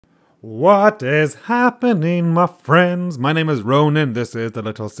What is happening, my friends? My name is Ronan. This is the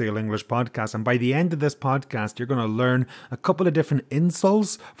Little Seal English Podcast. And by the end of this podcast, you're going to learn a couple of different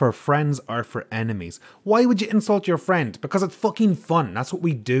insults for friends or for enemies. Why would you insult your friend? Because it's fucking fun. That's what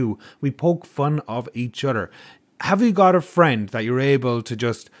we do. We poke fun of each other. Have you got a friend that you're able to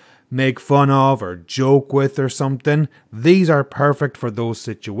just make fun of or joke with or something? These are perfect for those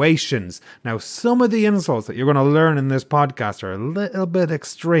situations. Now, some of the insults that you're going to learn in this podcast are a little bit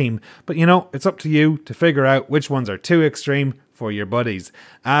extreme, but it's up to you to figure out which ones are too extreme for your buddies.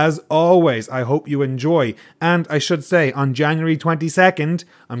 As always, I hope you enjoy. And I should say, on January 22nd,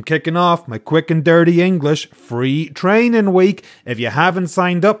 I'm kicking off my Quick and Dirty English free training week. If you haven't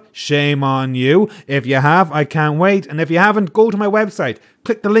signed up, shame on you. If you have, I can't wait. And if you haven't, go to my website.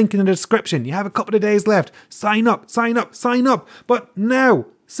 Click the link in the description. You have a couple of days left. Sign up, sign up, sign up. But now,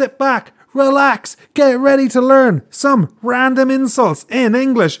 sit back, relax, get ready to learn some random insults in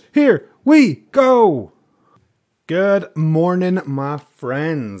English. Here we go. Good morning, my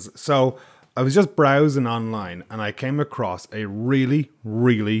friends. So I was just browsing online and I came across a really,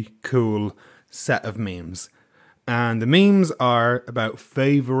 really cool set of memes. And the memes are about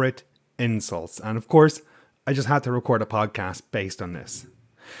favorite insults. And of course, I just had to record a podcast based on this.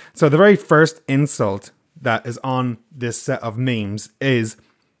 So the very first insult that is on this set of memes is,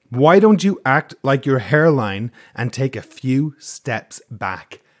 why don't you act like your hairline and take a few steps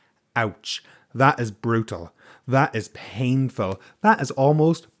back? Ouch. That is brutal. That is painful. That is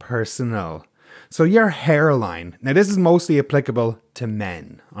almost personal. So your hairline, now this is mostly applicable to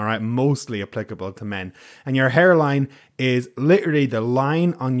men, all right? Mostly applicable to men. And your hairline is literally the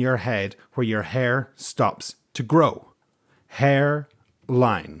line on your head where your hair stops to grow.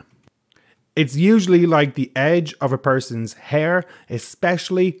 Hairline. It's usually like the edge of a person's hair,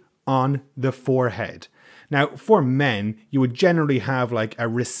 especially on the forehead. Now, for men, you would generally have like a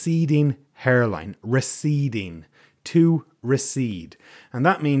receding hairline, receding, to recede. And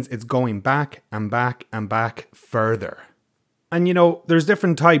that means it's going back and back and back further. And there's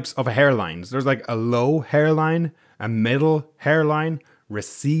different types of hairlines. There's like a low hairline, a middle hairline,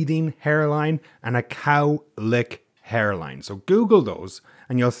 receding hairline, and a cowlick hairline. So Google those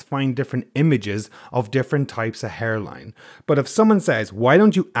and you'll find different images of different types of hairline. But if someone says, why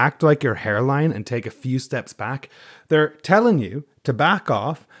don't you act like your hairline and take a few steps back? They're telling you to back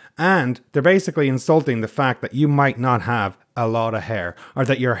off, and they're basically insulting the fact that you might not have a lot of hair or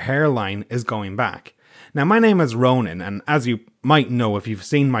that your hairline is going back. Now, my name is Ronan, and as you might know if you've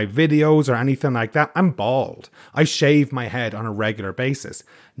seen my videos or anything like that, I'm bald. I shave my head on a regular basis.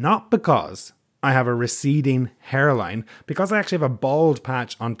 Not because I have a receding hairline, because I actually have a bald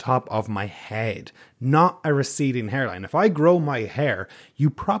patch on top of my head, not a receding hairline. If I grow my hair, you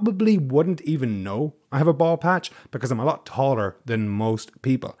probably wouldn't even know I have a bald patch because I'm a lot taller than most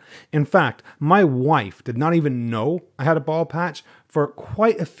people. In fact, my wife did not even know I had a bald patch for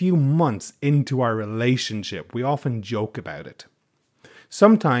quite a few months into our relationship. We often joke about it.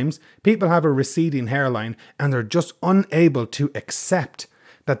 Sometimes people have a receding hairline and they're just unable to accept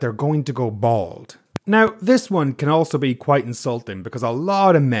that they're going to go bald. Now, this one can also be quite insulting because a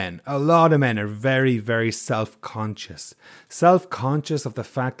lot of men are very, very self-conscious. Self-conscious of the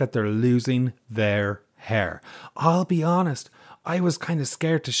fact that they're losing their hair. I'll be honest, I was kind of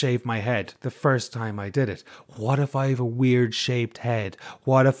scared to shave my head the first time I did it. What if I have a weird shaped head?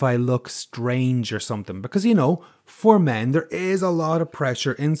 What if I look strange or something? Because for men, there is a lot of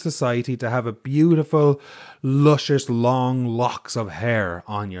pressure in society to have a beautiful, luscious, long locks of hair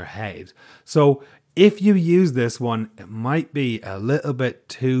on your head. So if you use this one, it might be a little bit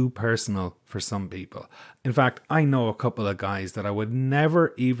too personal for some people. In fact, I know a couple of guys that I would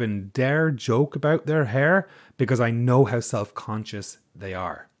never even dare joke about their hair because I know how self-conscious they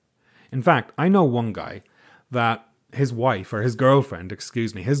are. In fact, I know one guy that his girlfriend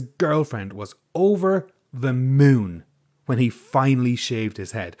was over the moon when he finally shaved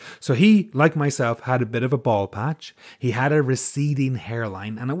his head. So he, like myself, had a bit of a bald patch. He had a receding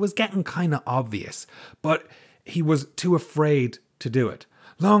hairline and it was getting kind of obvious, but he was too afraid to do it.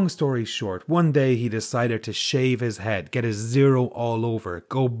 Long story short, one day he decided to shave his head, get his zero all over,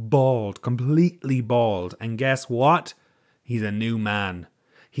 go bald, completely bald. And guess what? He's a new man.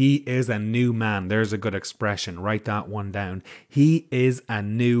 He is a new man. There's a good expression. Write that one down. He is a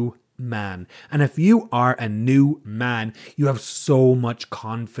new man. And if you are a new man, you have so much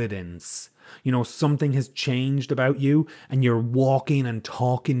confidence. Something has changed about you and you're walking and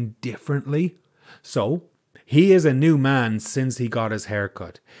talking differently. So he is a new man since he got his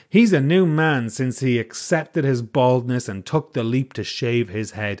haircut. He's a new man since he accepted his baldness and took the leap to shave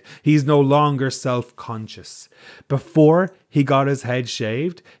his head. He's no longer self-conscious. Before, he got his head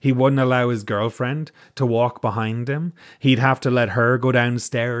shaved, he wouldn't allow his girlfriend to walk behind him. He'd have to let her go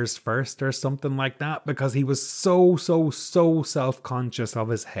downstairs first or something like that because he was so self-conscious of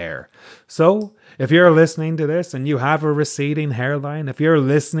his hair. So, if you're listening to this and you have a receding hairline, if you're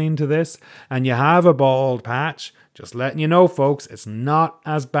listening to this and you have a bald patch, just letting you know, folks, it's not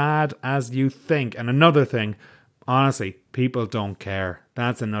as bad as you think. And another thing, honestly, people don't care.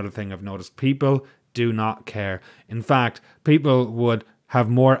 That's another thing I've noticed. People do not care. In fact, people would have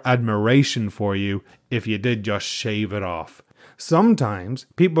more admiration for you if you did just shave it off. Sometimes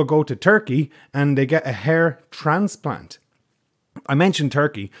people go to Turkey and they get a hair transplant. I mentioned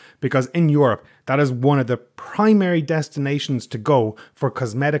Turkey because in Europe, that is one of the primary destinations to go for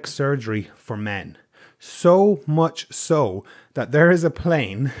cosmetic surgery for men. So much so that there is a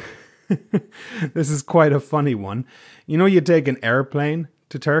plane. This is quite a funny one. You know, you take an airplane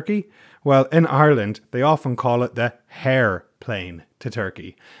to Turkey? Well, in Ireland, they often call it the hair plane to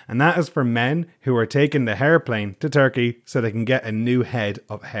Turkey. And that is for men who are taking the hairplane to Turkey so they can get a new head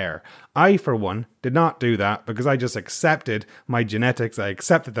of hair. I, for one, did not do that because I just accepted my genetics. I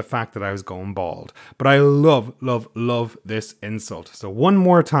accepted the fact that I was going bald. But I love this insult. So one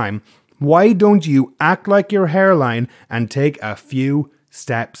more time, why don't you act like your hairline and take a few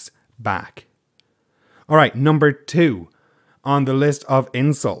steps back? All right, number 2 on the list of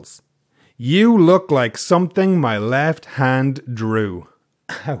insults. You look like something my left hand drew.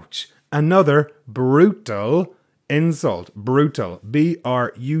 Ouch. Another brutal insult. Brutal. B-R-U-T-A-L.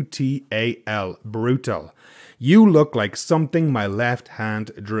 Brutal. You look like something my left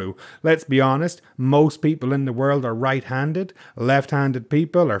hand drew. Let's be honest, most people in the world are right-handed. Left-handed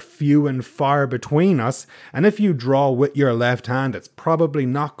people are few and far between us. And if you draw with your left hand, it's probably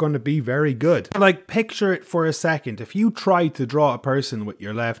not going to be very good. Like, picture it for a second. If you try to draw a person with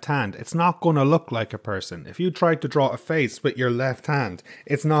your left hand, it's not going to look like a person. If you try to draw a face with your left hand,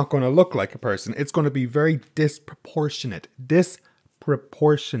 it's not going to look like a person. It's going to be very disproportionate.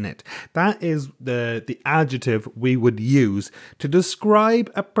 Disproportionate. That is the adjective we would use to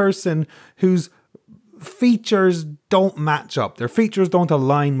describe a person whose features don't match up. Their features don't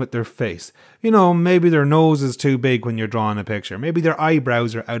align with their face. You know, maybe their nose is too big when you're drawing a picture. Maybe their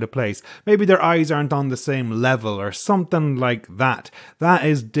eyebrows are out of place. Maybe their eyes aren't on the same level or something like that. That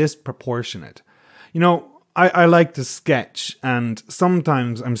is disproportionate. You know, I like to sketch, and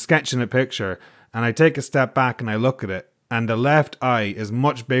sometimes I'm sketching a picture and I take a step back and I look at it, and the left eye is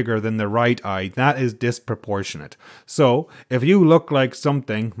much bigger than the right eye. That is disproportionate. So, if you look like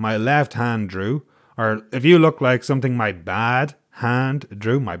something my left hand drew, or if you look like something my bad hand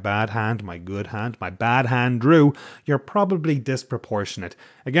drew, my bad hand, my good hand, my bad hand drew, you're probably disproportionate.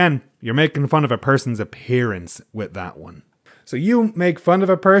 Again, you're making fun of a person's appearance with that one. So you make fun of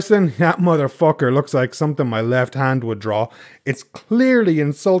a person, that motherfucker looks like something my left hand would draw. It's clearly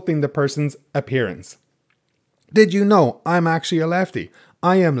insulting the person's appearance. Did you know I'm actually a lefty?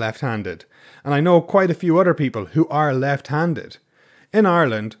 I am left-handed. And I know quite a few other people who are left-handed. In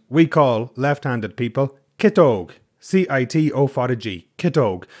Ireland, we call left-handed people kitog. C-I-T-O-G.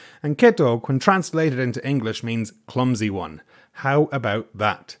 Kitog. And kitog, when translated into English, means clumsy one. How about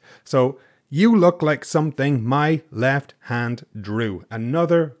that? So, you look like something my left hand drew.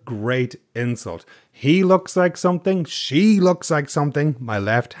 Another great insult. He looks like something, she looks like something my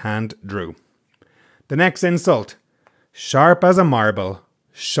left hand drew. The next insult, sharp as a marble.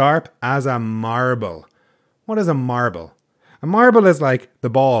 Sharp as a marble. What is a marble? A marble is like the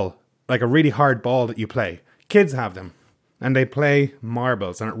ball, like a really hard ball that you play. Kids have them, and they play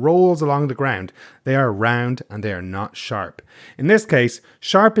marbles, and it rolls along the ground. They are round, and they are not sharp. In this case,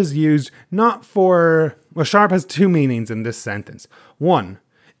 sharp is used not for... Well, sharp has 2 meanings in this sentence. One,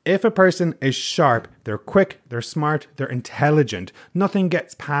 if a person is sharp, they're quick, they're smart, they're intelligent. Nothing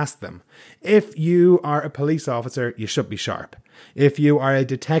gets past them. If you are a police officer, you should be sharp. If you are a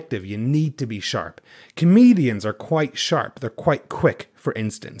detective, you need to be sharp. Comedians are quite sharp. They're quite quick, for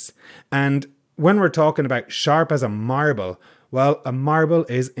instance. And when we're talking about sharp as a marble, well, a marble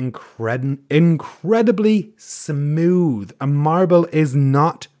is incredibly smooth. A marble is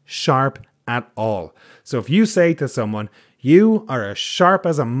not sharp at all. So if you say to someone, you are as sharp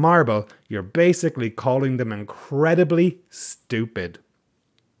as a marble, you're basically calling them incredibly stupid.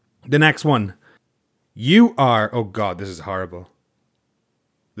 The next one. You are... Oh God, this is horrible.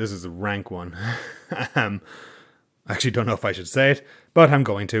 This is a rank one. I actually don't know if I should say it, but I'm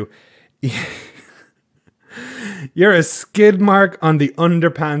going to. You're a skid mark on the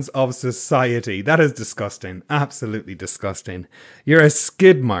underpants of society. That is disgusting. Absolutely disgusting. You're a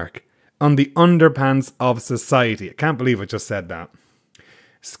skid mark on the underpants of society. I can't believe I just said that.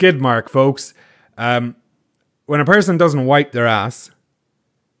 Skid mark, folks. when a person doesn't wipe their ass,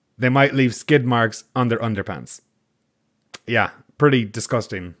 they might leave skid marks on their underpants. Yeah, pretty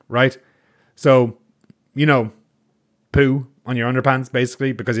disgusting, right? So, you know, poo on your underpants,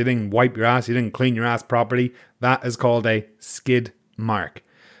 basically, because you didn't wipe your ass, you didn't clean your ass properly. That is called a skid mark.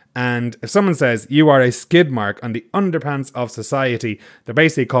 And if someone says you are a skid mark on the underpants of society, they're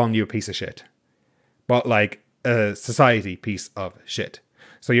basically calling you a piece of shit. But like a society piece of shit.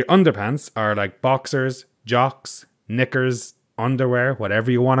 So your underpants are like boxers, jocks, knickers, underwear, whatever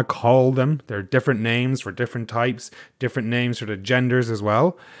you want to call them. There are different names for different types, different names for the genders as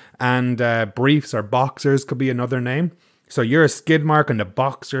well. And briefs or boxers could be another name. So you're a skid mark on the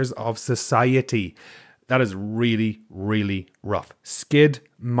boxers of society. That is really, really rough. Skid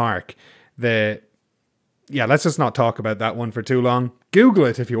mark. Yeah, let's just not talk about that one for too long. Google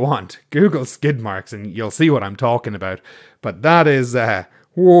it if you want. Google skid marks and you'll see what I'm talking about. But that is,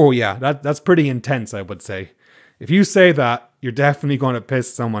 whoa, yeah, that's pretty intense, I would say. If you say that, you're definitely going to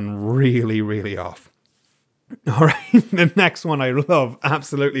piss someone really, really off. All right, the next one I love,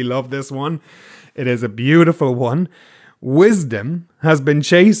 absolutely love this one. It is a beautiful one. Wisdom has been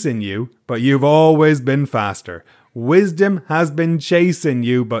chasing you, but you've always been faster. Wisdom has been chasing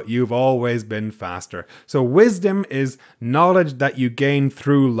you, but you've always been faster. So wisdom is knowledge that you gain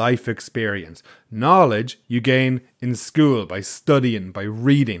through life experience. Knowledge you gain in school by studying, by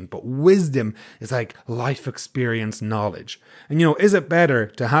reading. But wisdom is like life experience knowledge. And you know, is it better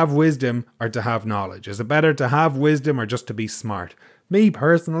to have wisdom or to have knowledge? Is it better to have wisdom or just to be smart? Me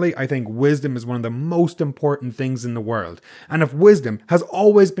personally, I think wisdom is one of the most important things in the world. And if wisdom has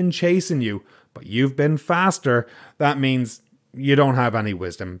always been chasing you, but you've been faster, that means you don't have any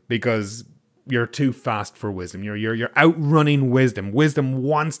wisdom because you're too fast for wisdom. You're outrunning wisdom. Wisdom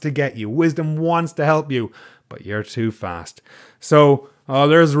wants to get you. Wisdom wants to help you, but you're too fast. So,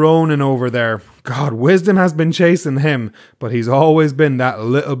 there's Ronan over there. God, wisdom has been chasing him, but he's always been that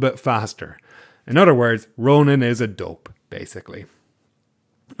little bit faster. In other words, Ronan is a dope, basically.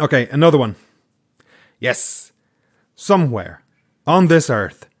 Okay, another one. Yes, somewhere on this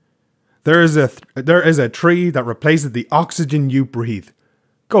earth, there is a tree that replaces the oxygen you breathe.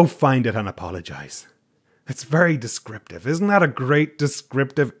 Go find it and apologize. It's very descriptive. Isn't that a great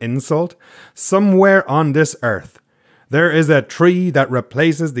descriptive insult? Somewhere on this earth, there is a tree that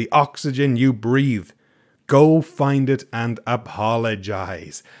replaces the oxygen you breathe. Go find it and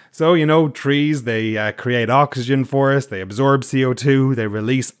apologize. So, you know, trees, they create oxygen for us. They absorb CO2. They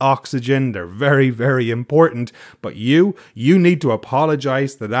release oxygen. They're very, very important. But you need to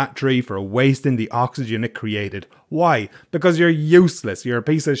apologize to that tree for wasting the oxygen it created. Why? Because you're useless. You're a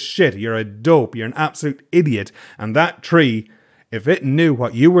piece of shit. You're a dope. You're an absolute idiot. And that tree, if it knew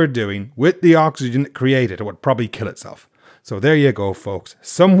what you were doing with the oxygen it created, it would probably kill itself. So there you go, folks.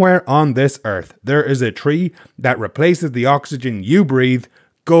 Somewhere on this earth, there is a tree that replaces the oxygen you breathe.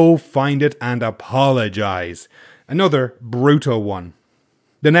 Go find it and apologize. Another brutal one.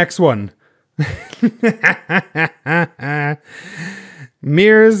 The next one.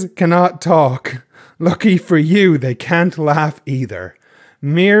 Mirrors cannot talk. Lucky for you, they can't laugh either.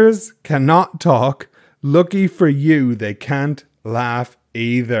 Mirrors cannot talk. Lucky for you, they can't laugh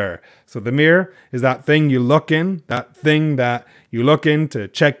either. So the mirror is that thing you look in, that thing that you look in to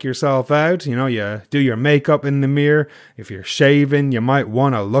check yourself out. You know, you do your makeup in the mirror. If you're shaving, you might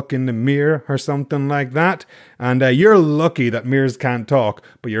want to look in the mirror or something like that. And you're lucky that mirrors can't talk,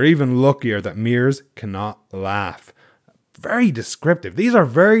 but you're even luckier that mirrors cannot laugh. Very descriptive. These are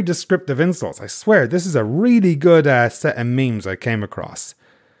very descriptive insults. I swear, this is a really good set of memes I came across.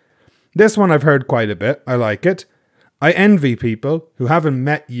 This one I've heard quite a bit. I like it. I envy people who haven't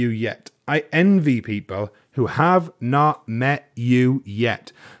met you yet. I envy people who have not met you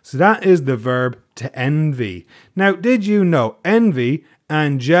yet. So that is the verb to envy. Now, did you know envy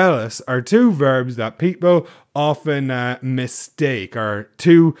and jealous are two verbs that people often mistake, or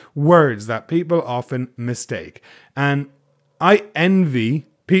two words that people often mistake? And I envy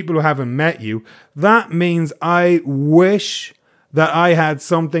people who haven't met you. That means I wish that I had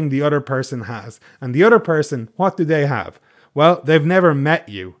something the other person has. And the other person, what do they have? Well, they've never met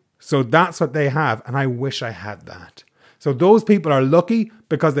you. So that's what they have. And I wish I had that. So those people are lucky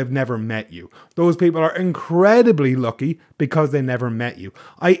because they've never met you. Those people are incredibly lucky because they never met you.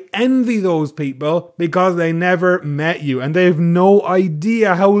 I envy those people because they never met you. And they have no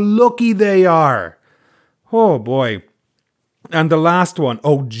idea how lucky they are. Oh boy. And the last one.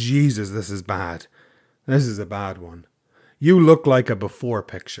 Oh Jesus, this is bad. This is a bad one. You look like a before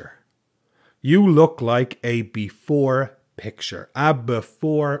picture. You look like a before picture. A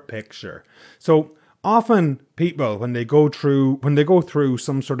before picture. So often people, when they go through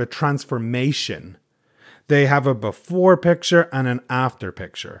some sort of transformation, they have a before picture and an after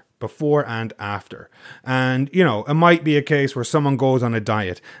picture. Before and after. And, you know, it might be a case where someone goes on a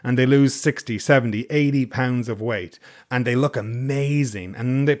diet and they lose 60, 70, 80 pounds of weight and they look amazing.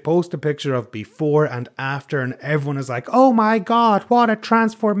 And they post a picture of before and after and everyone is like, oh my God, what a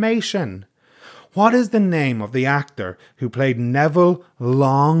transformation. What is the name of the actor who played Neville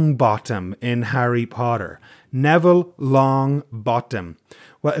Longbottom in Harry Potter? Neville Longbottom.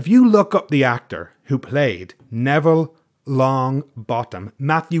 Well, if you look up the actor who played Neville Longbottom,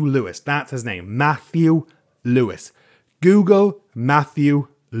 Matthew Lewis, that's his name, Matthew Lewis. Google Matthew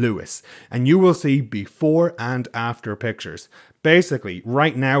Lewis and you will see before and after pictures. Basically,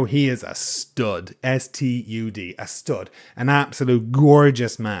 right now he is a stud, S-T-U-D, a stud, an absolute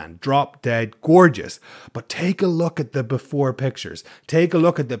gorgeous man, drop dead gorgeous. But take a look at the before pictures. Take a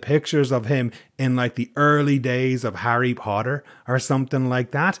look at the pictures of him in like the early days of Harry Potter or something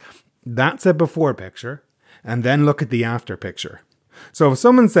like that. That's a before picture. And then look at the after picture. So if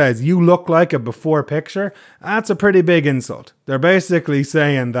someone says you look like a before picture, that's a pretty big insult. They're basically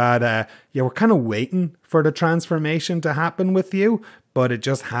saying that yeah, we're kind of waiting for the transformation to happen with you, but it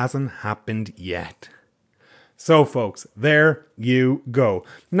just hasn't happened yet. So folks, there you go.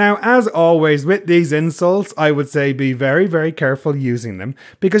 Now, as always with these insults, I would say be very, very careful using them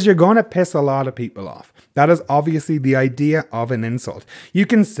because you're going to piss a lot of people off. That is obviously the idea of an insult. You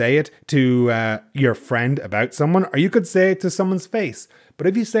can say it to your friend about someone, or you could say it to someone's face. But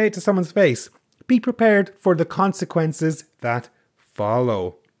if you say it to someone's face, be prepared for the consequences that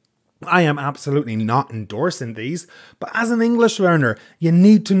follow. I am absolutely not endorsing these, but as an English learner, you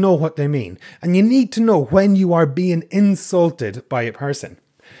need to know what they mean. And you need to know when you are being insulted by a person.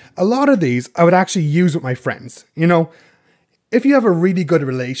 A lot of these I would actually use with my friends. You know, if you have a really good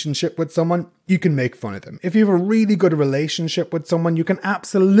relationship with someone, you can make fun of them. If you have a really good relationship with someone, you can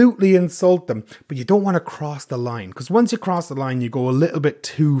absolutely insult them, but you don't want to cross the line. Because once you cross the line, you go a little bit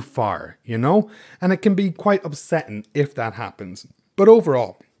too far, you know? And it can be quite upsetting if that happens. But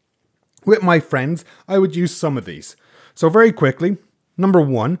overall, with my friends, I would use some of these. So very quickly, number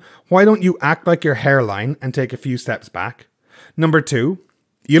 1, why don't you act like your hairline and take a few steps back? Number 2,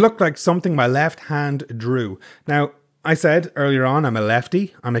 you look like something my left hand drew. Now, I said earlier on, I'm a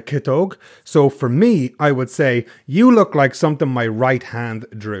lefty, I'm a kitog. So for me, I would say, you look like something my right hand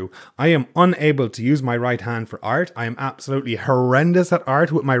drew. I am unable to use my right hand for art. I am absolutely horrendous at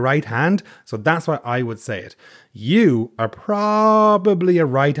art with my right hand. So that's why I would say it. You are probably a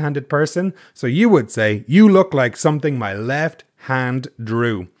right-handed person. So you would say, you look like something my left hand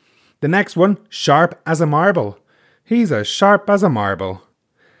drew. The next one, sharp as a marble. He's as sharp as a marble.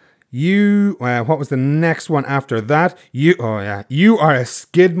 You, what was the next one after that? You are a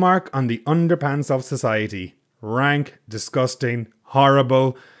skid mark on the underpants of society. Rank, disgusting,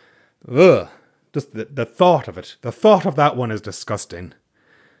 horrible. Ugh. Just the thought of it. The thought of that one is disgusting.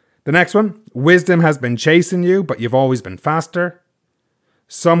 The next one, wisdom has been chasing you, but you've always been faster.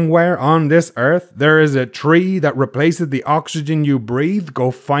 Somewhere on this earth, there is a tree that replaces the oxygen you breathe.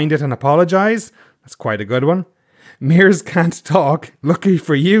 Go find it and apologize. That's quite a good one. Mirrors can't talk. Lucky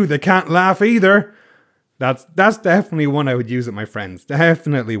for you, they can't laugh either. That's definitely one I would use with my friends.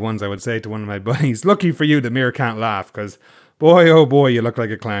 Definitely ones I would say to one of my buddies. Lucky for you, the mirror can't laugh, because boy, oh boy, you look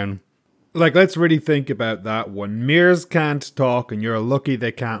like a clown. Like, let's really think about that one. Mirrors can't talk and you're lucky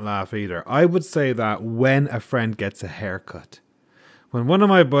they can't laugh either. I would say that when a friend gets a haircut. When one of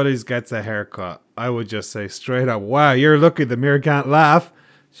my buddies gets a haircut, I would just say straight up, wow, you're lucky the mirror can't laugh.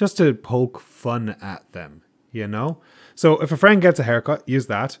 Just to poke fun at them. You know? So if a friend gets a haircut, use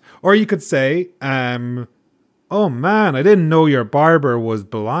that. Or you could say, oh man, I didn't know your barber was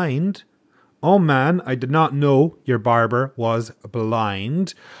blind. Oh man, I did not know your barber was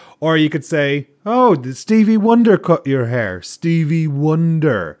blind. Or you could say, oh, did Stevie Wonder cut your hair? Stevie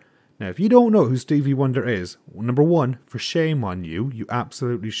Wonder. Now, if you don't know who Stevie Wonder is, number 1, for shame on you, you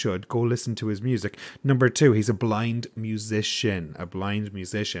absolutely should go listen to his music. Number 2, he's a blind musician,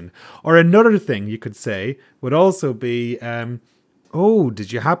 Or another thing you could say would also be, oh,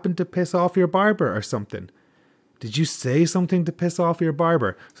 did you happen to piss off your barber or something? Did you say something to piss off your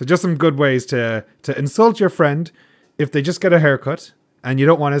barber? So just some good ways to insult your friend if they just get a haircut and you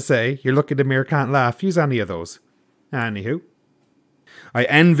don't want to say, you're lucky the mirror can't laugh. Use any of those. Anywho. I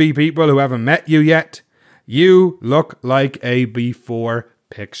envy people who haven't met you yet. You look like a before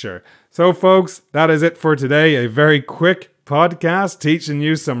picture. So folks, that is it for today. A very quick podcast teaching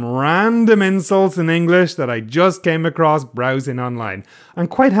you some random insults in English that I just came across browsing online. I'm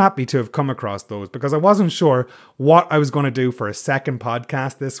quite happy to have come across those because I wasn't sure what I was going to do for a second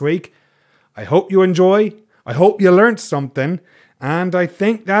podcast this week. I hope you enjoy. I hope you learned something. And I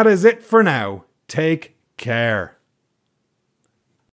think that is it for now. Take care. care.